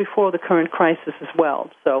well before the current crisis as well.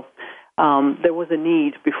 So there was a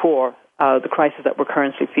need before the crisis that we're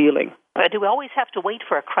currently feeling. Do we always have to wait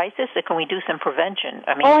for a crisis, or can we do some prevention?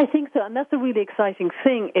 I think so, and that's the really exciting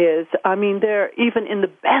thing is, there, even in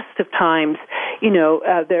the best of times,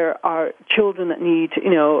 there are children that need,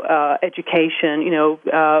 education,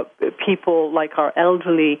 people like our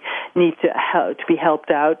elderly need to be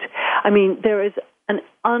helped out. There is an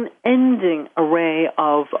unending array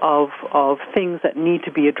of things that need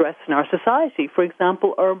to be addressed in our society. For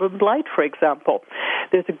example, urban blight, for example.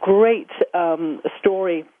 There's a great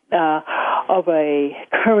story of a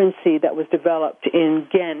currency that was developed in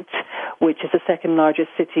Ghent, which is the second largest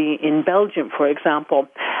city in Belgium, for example.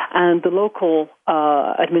 And the local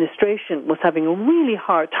administration was having a really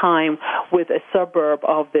hard time with a suburb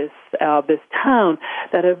of this town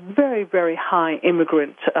that had a very, very high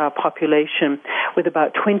immigrant population with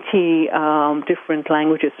about 20 different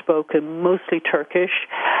languages spoken, mostly Turkish,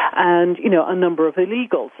 and, a number of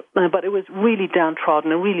illegals. But it was really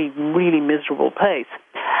downtrodden, a really, really miserable place.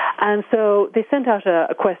 And so they sent out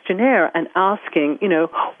a questionnaire and asking,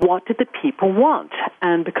 what did the people want?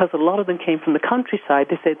 And because a lot of them came from the countryside,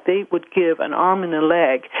 they said they would give an arm and a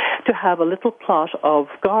leg to have a little plot of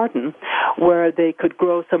garden where they could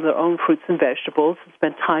grow some of their own fruits and vegetables,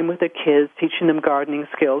 spend time with their kids, teaching them gardening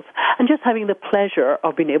skills, and just having the pleasure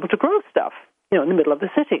of being able to grow stuff, in the middle of the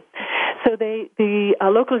city. So the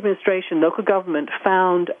local administration, local government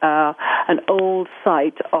found an old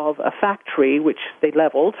site of a factory, which they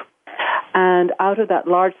leveled. And out of that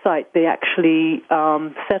large site, they actually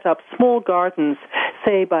set up small gardens,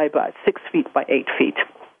 say by about 6 feet by 8 feet.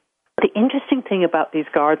 The interesting thing about these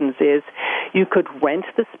gardens is you could rent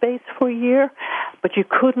the space for a year, but you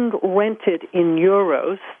couldn't rent it in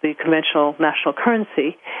euros, the conventional national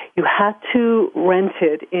currency. You had to rent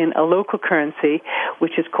it in a local currency,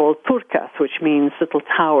 which is called turkas, which means little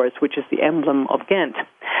towers, which is the emblem of Ghent.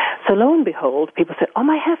 So lo and behold, people said, oh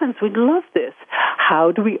my heavens, we'd love this.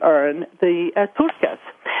 How do we earn the turkas?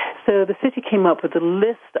 So the city came up with a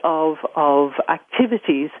list of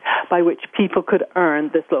activities by which people could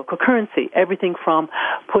earn this local currency. Everything from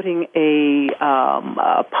putting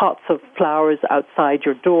pots of flowers outside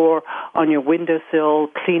your door, on your windowsill,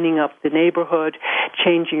 cleaning up the neighborhood,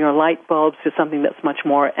 changing your light bulbs to something that's much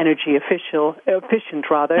more energy efficient.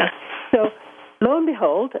 So lo and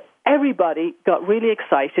behold, everybody got really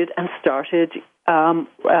excited and started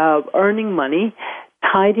earning money,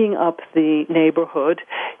 tidying up the neighborhood,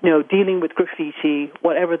 dealing with graffiti,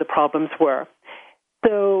 whatever the problems were.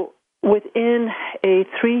 So within a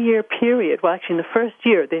 3-year period, well, actually in the first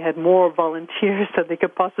year, they had more volunteers than they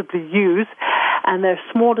could possibly use, and their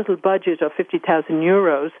small little budget of 50,000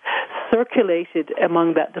 euros circulated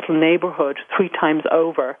among that little neighborhood 3 times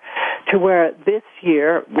over, to where this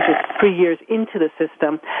year, which is 3 years into the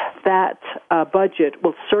system, that budget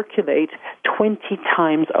will circulate 20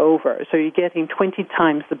 times over. So you're getting 20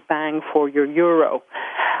 times the bang for your euro.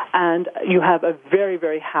 And you have a very,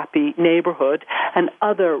 very happy neighborhood, and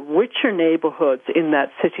other richer neighborhoods in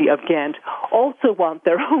that city of Ghent also want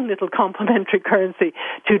their own little complementary currency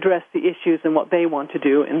to address the issues and what they want to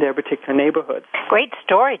do in their particular neighborhoods. Great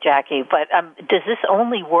story, Jacqui, but does this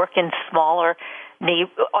only work in smaller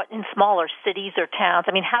cities or towns?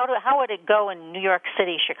 How would it go in New York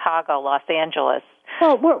City, Chicago, Los Angeles?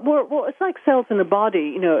 Well, it's like cells in the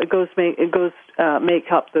body. It goes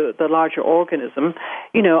make up the larger organism.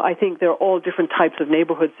 I think there are all different types of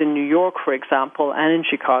neighborhoods in New York, for example, and in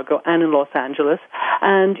Chicago and in Los Angeles.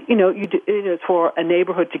 And it's for a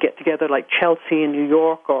neighborhood to get together, like Chelsea in New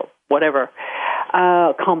York or whatever,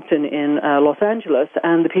 Compton in Los Angeles,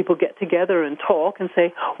 and the people get together and talk and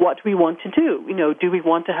say, what do we want to do? Do we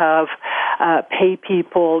want to have pay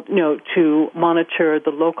people, to monitor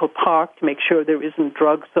the local park to make sure there isn't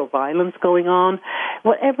drugs or violence going on?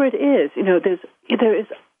 Whatever it is, there is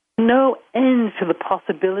no end to the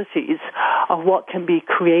possibilities of what can be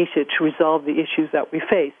created to resolve the issues that we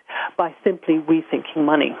face by simply rethinking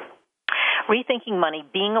money. Rethinking money,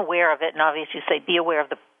 being aware of it, and obviously you say be aware of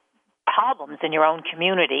the problems in your own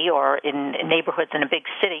community or in neighborhoods in a big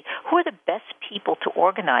city. Who are the best people to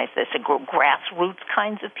organize this? Grassroots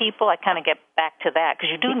kinds of people? I kind of get back to that because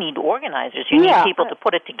you do need organizers. You need people to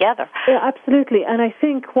put it together. Yeah, absolutely. And I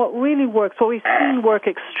think what really works, what we've seen work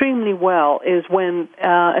extremely well is when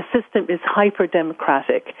a system is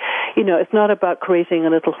hyper-democratic. It's not about creating a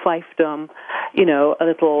little fiefdom, a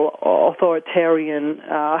little authoritarian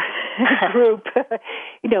group.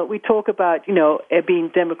 We talk about,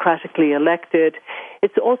 being democratically elected.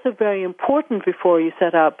 It's also very important before you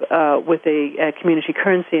set up with a community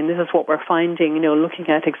currency, and this is what we're finding, looking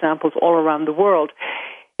at examples all around the world.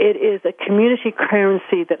 It is a community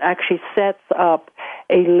currency that actually sets up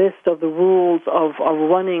a list of the rules of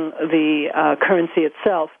running the currency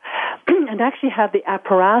itself and actually have the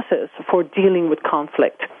apparatus for dealing with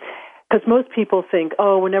conflict. Because most people think,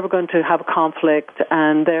 oh, we're never going to have a conflict,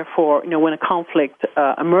 and therefore, when a conflict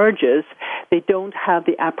emerges, they don't have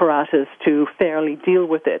the apparatus to fairly deal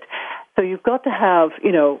with it. So you've got to have,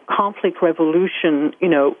 conflict resolution,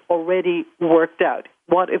 already worked out.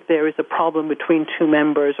 What if there is a problem between two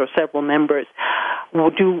members or several members?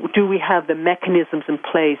 Do we have the mechanisms in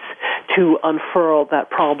place to unfurl that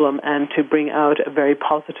problem and to bring out a very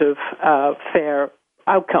positive, fair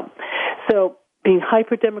outcome? So being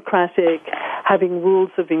hyper-democratic, having rules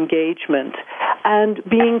of engagement, and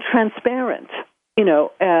being transparent.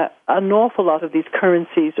 An awful lot of these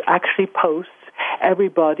currencies actually post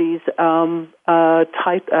everybody's the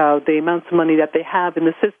amounts of money that they have in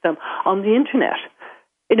the system on the internet.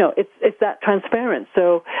 It's that transparent.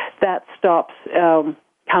 So that stops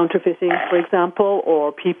counterfeiting, for example,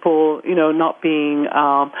 or people, not playing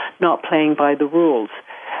by the rules.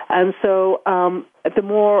 And so the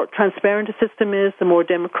more transparent a system is, the more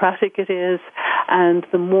democratic it is, and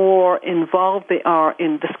the more involved they are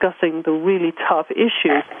in discussing the really tough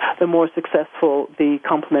issues, the more successful the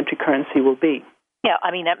complementary currency will be. Yeah,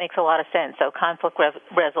 that makes a lot of sense. So conflict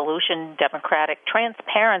resolution, democratic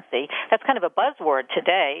transparency, that's kind of a buzzword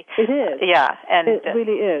today. It is. Yeah. And it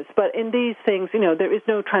really is. But in these things, there is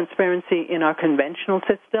no transparency in our conventional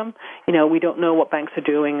system. We don't know what banks are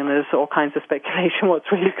doing, and there's all kinds of speculation what's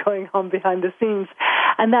really going on behind the scenes.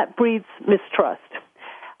 And that breeds mistrust.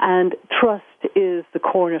 And trust is the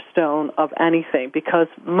cornerstone of anything, because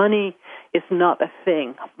money is not a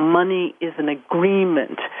thing. Money is an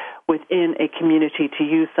agreement within a community to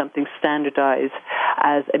use something standardized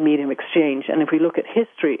as a medium of exchange. And if we look at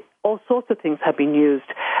history, all sorts of things have been used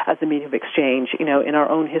as a medium of exchange. In our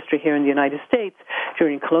own history here in the United States,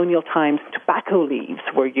 during colonial times, tobacco leaves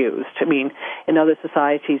were used. In other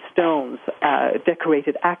societies, stones,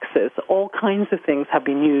 decorated axes, all kinds of things have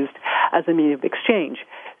been used as a medium of exchange.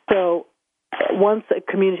 So once a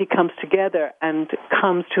community comes together and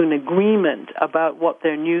comes to an agreement about what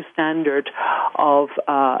their new standard of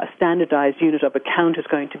a standardized unit of account is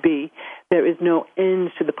going to be, there is no end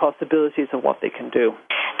to the possibilities of what they can do.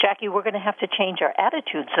 Jacqui, we're going to have to change our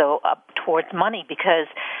attitudes, though, towards money, because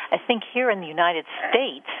I think here in the United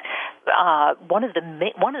States, one of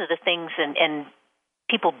the things and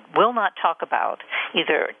people will not talk about,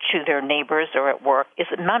 either to their neighbors or at work, is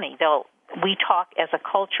money. We talk as a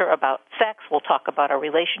culture about sex. We'll talk about our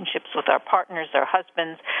relationships with our partners, our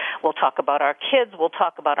husbands. We'll talk about our kids. We'll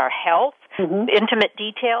talk about our health, intimate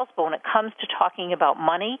details. But when it comes to talking about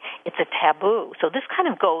money, it's a taboo. So this kind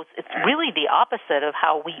of goes, it's really the opposite of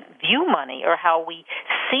how we view money or how we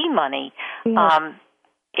see money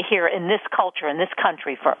here in this culture, in this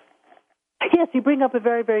country. Yes, you bring up a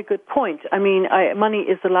very, very good point. Money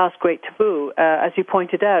is the last great taboo. As you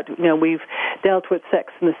pointed out, we've dealt with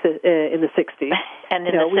sex in the 60s. And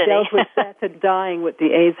in the city. We dealt with death dying with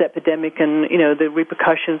the AIDS epidemic and, the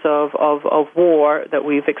repercussions of war that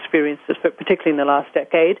we've experienced, particularly in the last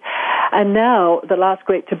decade. And now the last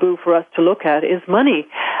great taboo for us to look at is money.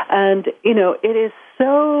 And, it is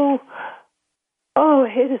so...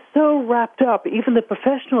 it is so wrapped up. Even the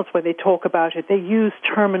professionals, when they talk about it, they use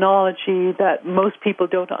terminology that most people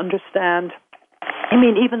don't understand.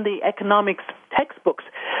 Even the economics textbooks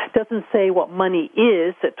doesn't say what money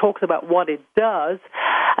is. It talks about what it does.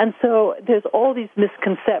 And so there's all these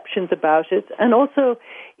misconceptions about it. And also,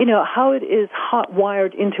 how it is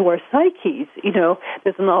hot-wired into our psyches.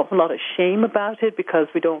 There's an awful lot of shame about it because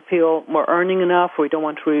we don't feel we're earning enough, or we don't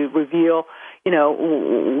want to reveal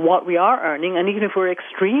what we are earning. And even if we're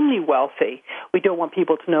extremely wealthy, we don't want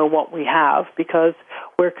people to know what we have because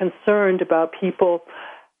we're concerned about people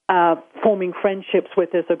forming friendships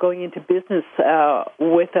with us or going into business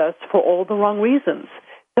with us for all the wrong reasons.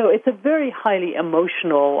 So it's a very highly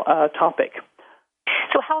emotional topic.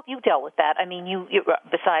 So how have you dealt with that?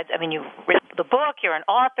 You've written the book, you're an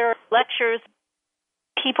author, lectures,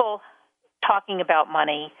 people talking about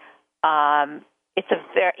money.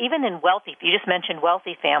 Even in wealthy, you just mentioned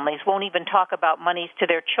wealthy families won't even talk about monies to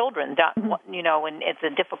their children, and it's a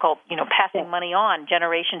difficult, passing money on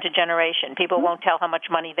generation to generation. People won't tell how much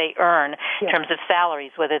money they earn in terms of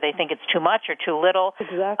salaries, whether they think it's too much or too little.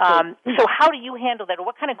 Exactly. So how do you handle that, or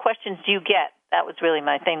what kind of questions do you get? That was really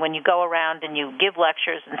my thing. When you go around and you give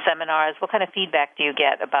lectures and seminars, what kind of feedback do you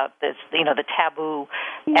get about this, the taboo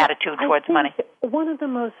attitude towards money? One of the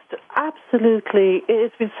most, absolutely,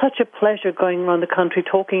 it's been such a pleasure going around the country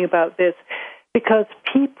talking about this because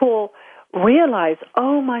people realize,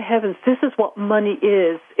 oh my heavens, this is what money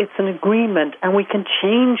is. It's an agreement, and we can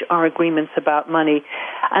change our agreements about money.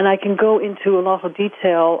 And I can go into a lot of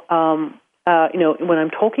detail, when I'm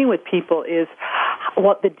talking with people, is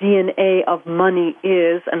what the DNA of money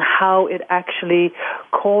is and how it actually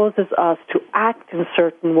causes us to act in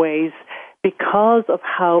certain ways because of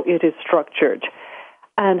how it is structured,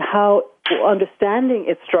 and how understanding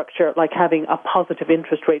its structure, like having a positive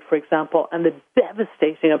interest rate, for example, and the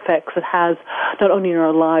devastating effects it has not only in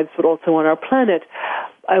our lives but also on our planet.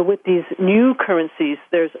 With these new currencies,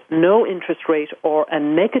 there's no interest rate or a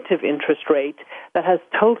negative interest rate that has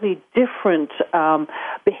totally different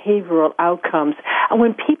behavioral outcomes. And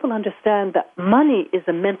when people understand that money is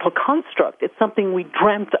a mental construct, it's something we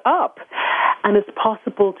dreamt up, and it's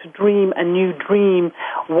possible to dream a new dream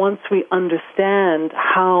once we understand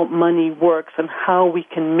how money works and how we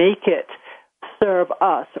can make it serve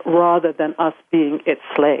us rather than us being its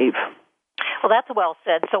slave. Well, that's well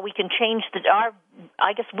said. So we can change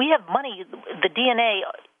I guess we have money, the DNA.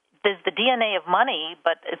 There's the DNA of money,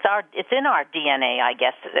 but it's in our DNA, I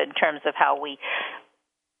guess, in terms of how we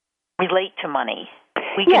relate to money.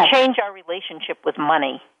 We can change our relationship with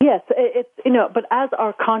money. Yes, but as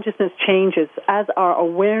our consciousness changes, as our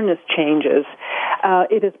awareness changes,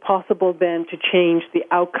 it is possible then to change the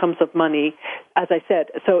outcomes of money, as I said,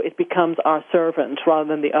 so it becomes our servant rather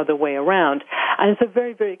than the other way around. And it's a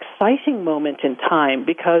very, very exciting moment in time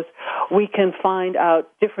because we can find out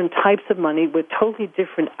different types of money with totally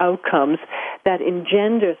different outcomes that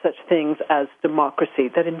engender such things as democracy,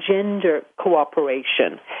 that engender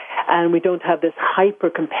cooperation. And we don't have this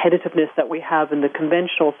hyper-competitiveness that we have in the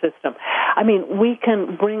conventional system. I mean, we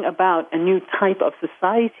can bring about a new type of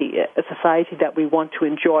society, a society that we want to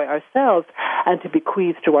enjoy ourselves and to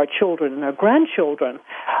bequeath to our children and our grandchildren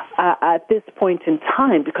at this point in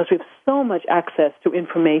time, because we have so much access to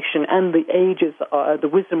information and the ages, the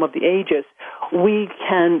wisdom of the ages. We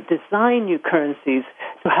can design new currencies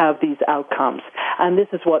to have these outcomes. And this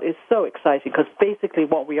is what is so exciting, because basically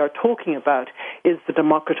what we are talking about is the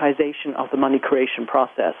democratization of the money creation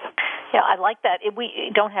process. Yeah, I like that.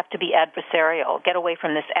 We don't have to be adversarial. Get away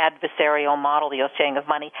from this adversarial model you're saying of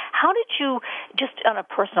money. How did you, just on a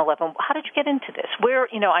personal level, how did you get into this?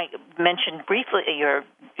 I mentioned briefly your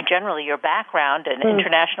background, an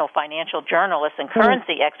international financial journalist and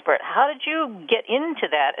currency expert. How did you get into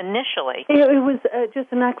that initially? It was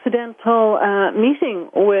just an accidental meeting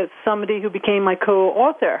with somebody who became my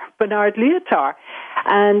co-author, Bernard Lietaer,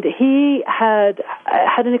 and he has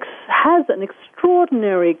an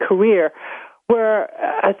extraordinary career where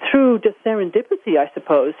through just serendipity, I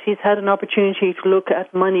suppose, he's had an opportunity to look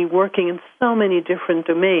at money working in so many different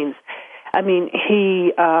domains. I mean,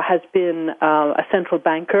 he has been a central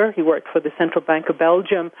banker. He worked for the Central Bank of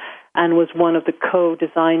Belgium and was one of the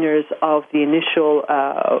co-designers of the initial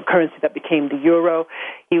currency that became the euro.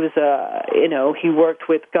 He was, he worked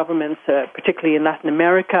with governments, particularly in Latin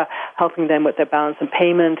America, helping them with their balance and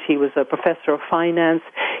payment. He was a professor of finance.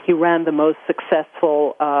 He ran the most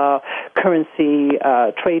successful currency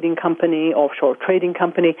trading company, offshore trading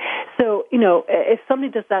company. So, if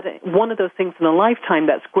somebody does that, one of those things in a lifetime,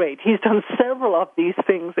 that's great. He's done several of these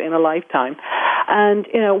things in a lifetime. And,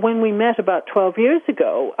 when we met about 12 years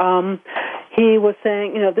ago, he was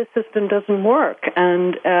saying, this system doesn't work,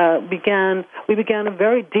 and we began a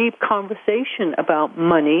very deep conversation about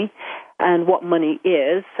money and what money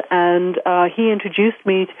is, and he introduced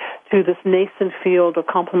me to this nascent field of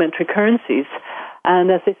complementary currencies,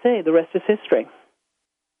 and as they say, the rest is history.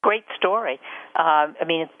 Great story.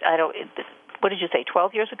 What did you say?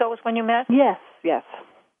 12 years ago was when you met? Yes.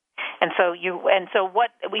 And so what?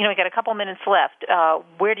 We got a couple minutes left.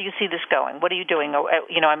 Where do you see this going? What are you doing?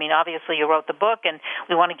 Obviously you wrote the book, and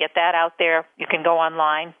we want to get that out there. You can go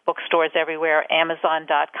online, bookstores everywhere,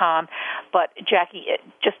 Amazon.com. But Jacqui,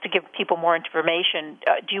 just to give people more information,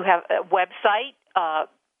 do you have a website?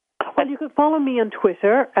 Well, you can follow me on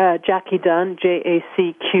Twitter, Jacqui Dunne,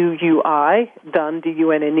 Jacqui, Dunne,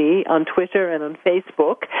 Dunne, on Twitter and on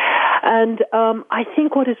Facebook. And I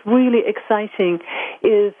think what is really exciting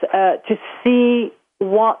is to see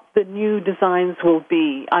what the new designs will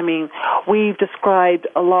be. I mean, we've described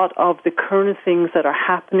a lot of the current things that are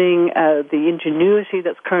happening, the ingenuity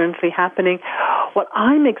that's currently happening. What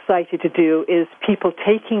I'm excited to do is people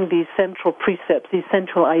taking these central precepts, these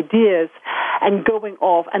central ideas, and going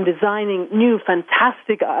off and designing new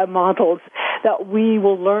fantastic models that we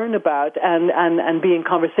will learn about and be in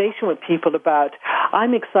conversation with people about.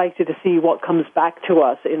 I'm excited to see what comes back to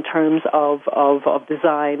us in terms of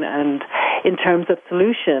design and in terms of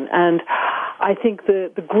solution. And I think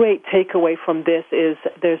the great takeaway from this is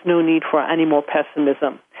there's no need for any more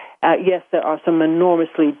pessimism. Yes, there are some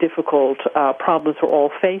enormously difficult problems we're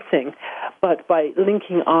all facing, but by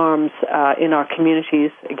linking arms in our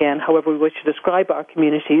communities, again, however we wish to describe our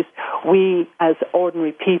communities, we as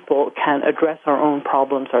ordinary people can address our own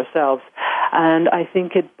problems ourselves. And I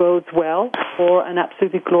think it bodes well for an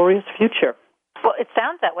absolutely glorious future. Well, it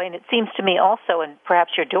sounds that way, and it seems to me also, and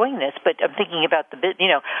perhaps you're doing this, but I'm thinking about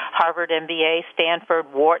Harvard MBA,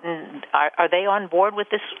 Stanford, Wharton. Are they on board with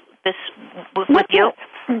this with you?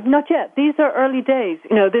 Not yet. These are early days.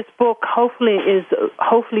 This book hopefully is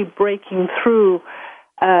breaking through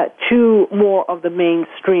to more of the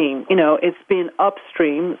mainstream. It's been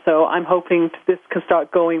upstream, so I'm hoping this can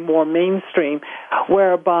start going more mainstream,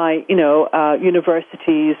 whereby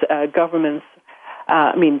universities, governments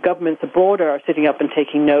abroad are sitting up and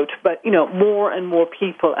taking note, but, more and more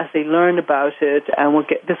people, as they learn about it, and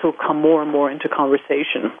this will come more and more into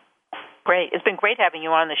conversation. Great. It's been great having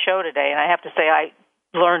you on the show today, and I have to say I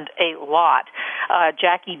learned a lot.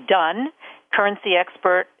 Jacqui Dunne, currency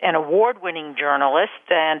expert and award-winning journalist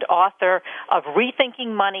and author of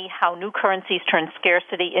Rethinking Money, How New Currencies Turn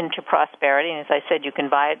Scarcity into Prosperity. And as I said, you can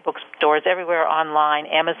buy it bookstores everywhere online,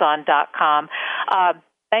 Amazon.com.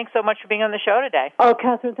 Thanks so much for being on the show today. Oh,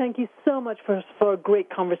 Kathryn, thank you so much for a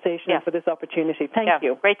great conversation and for this opportunity. Thank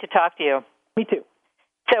you. Great to talk to you. Me too.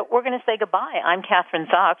 So we're going to say goodbye. I'm Kathryn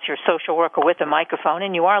Zox, your social worker with a microphone,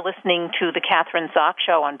 and you are listening to the Kathryn Zox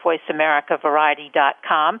Show on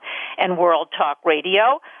VoiceAmericaVariety.com and World Talk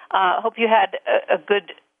Radio. Hope you had a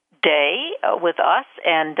good day with us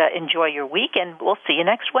and enjoy your week, and we'll see you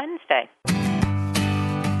next Wednesday.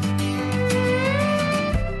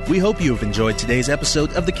 We hope you have enjoyed today's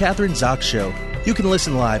episode of The Kathryn Zox Show. You can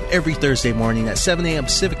listen live every Thursday morning at 7 a.m.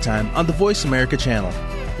 Pacific Time on the Voice America channel.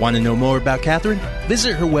 Want to know more about Kathryn?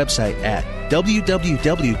 Visit her website at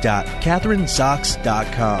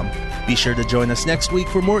www.kathrynzox.com. Be sure to join us next week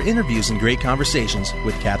for more interviews and great conversations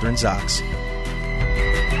with Kathryn Zox.